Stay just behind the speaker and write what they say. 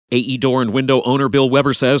AE Door and Window owner Bill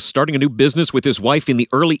Weber says starting a new business with his wife in the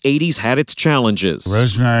early 80s had its challenges.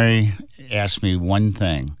 Rosemary asked me one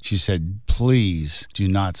thing. She said, please do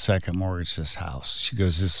not second mortgage this house. She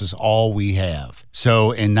goes, this is all we have.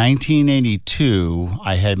 So in 1982,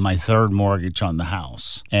 I had my third mortgage on the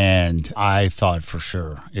house, and I thought for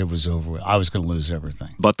sure it was over. I was going to lose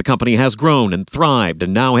everything. But the company has grown and thrived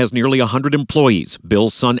and now has nearly 100 employees.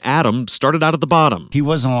 Bill's son Adam started out at the bottom. He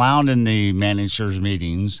wasn't allowed in the managers'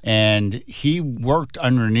 meetings, and he worked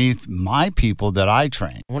underneath my people that I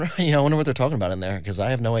trained. I wonder what they're talking about in there, because I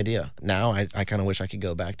have no idea. Now I kind of wish I could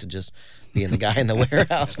go back to just being the guy in the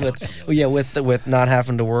warehouse with not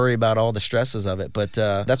having to worry about all the stresses of it. But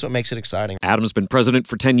that's what makes it exciting. Adam's been president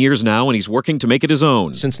for 10 years now, and he's working to make it his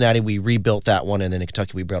own. Cincinnati, we rebuilt that one, and then in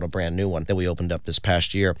Kentucky, we built a brand new one that we opened up this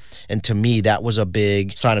past year. And to me, that was a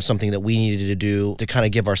big sign of something that we needed to do to kind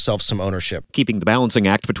of give ourselves some ownership. Keeping the balancing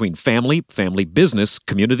act between family business,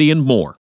 community, and more.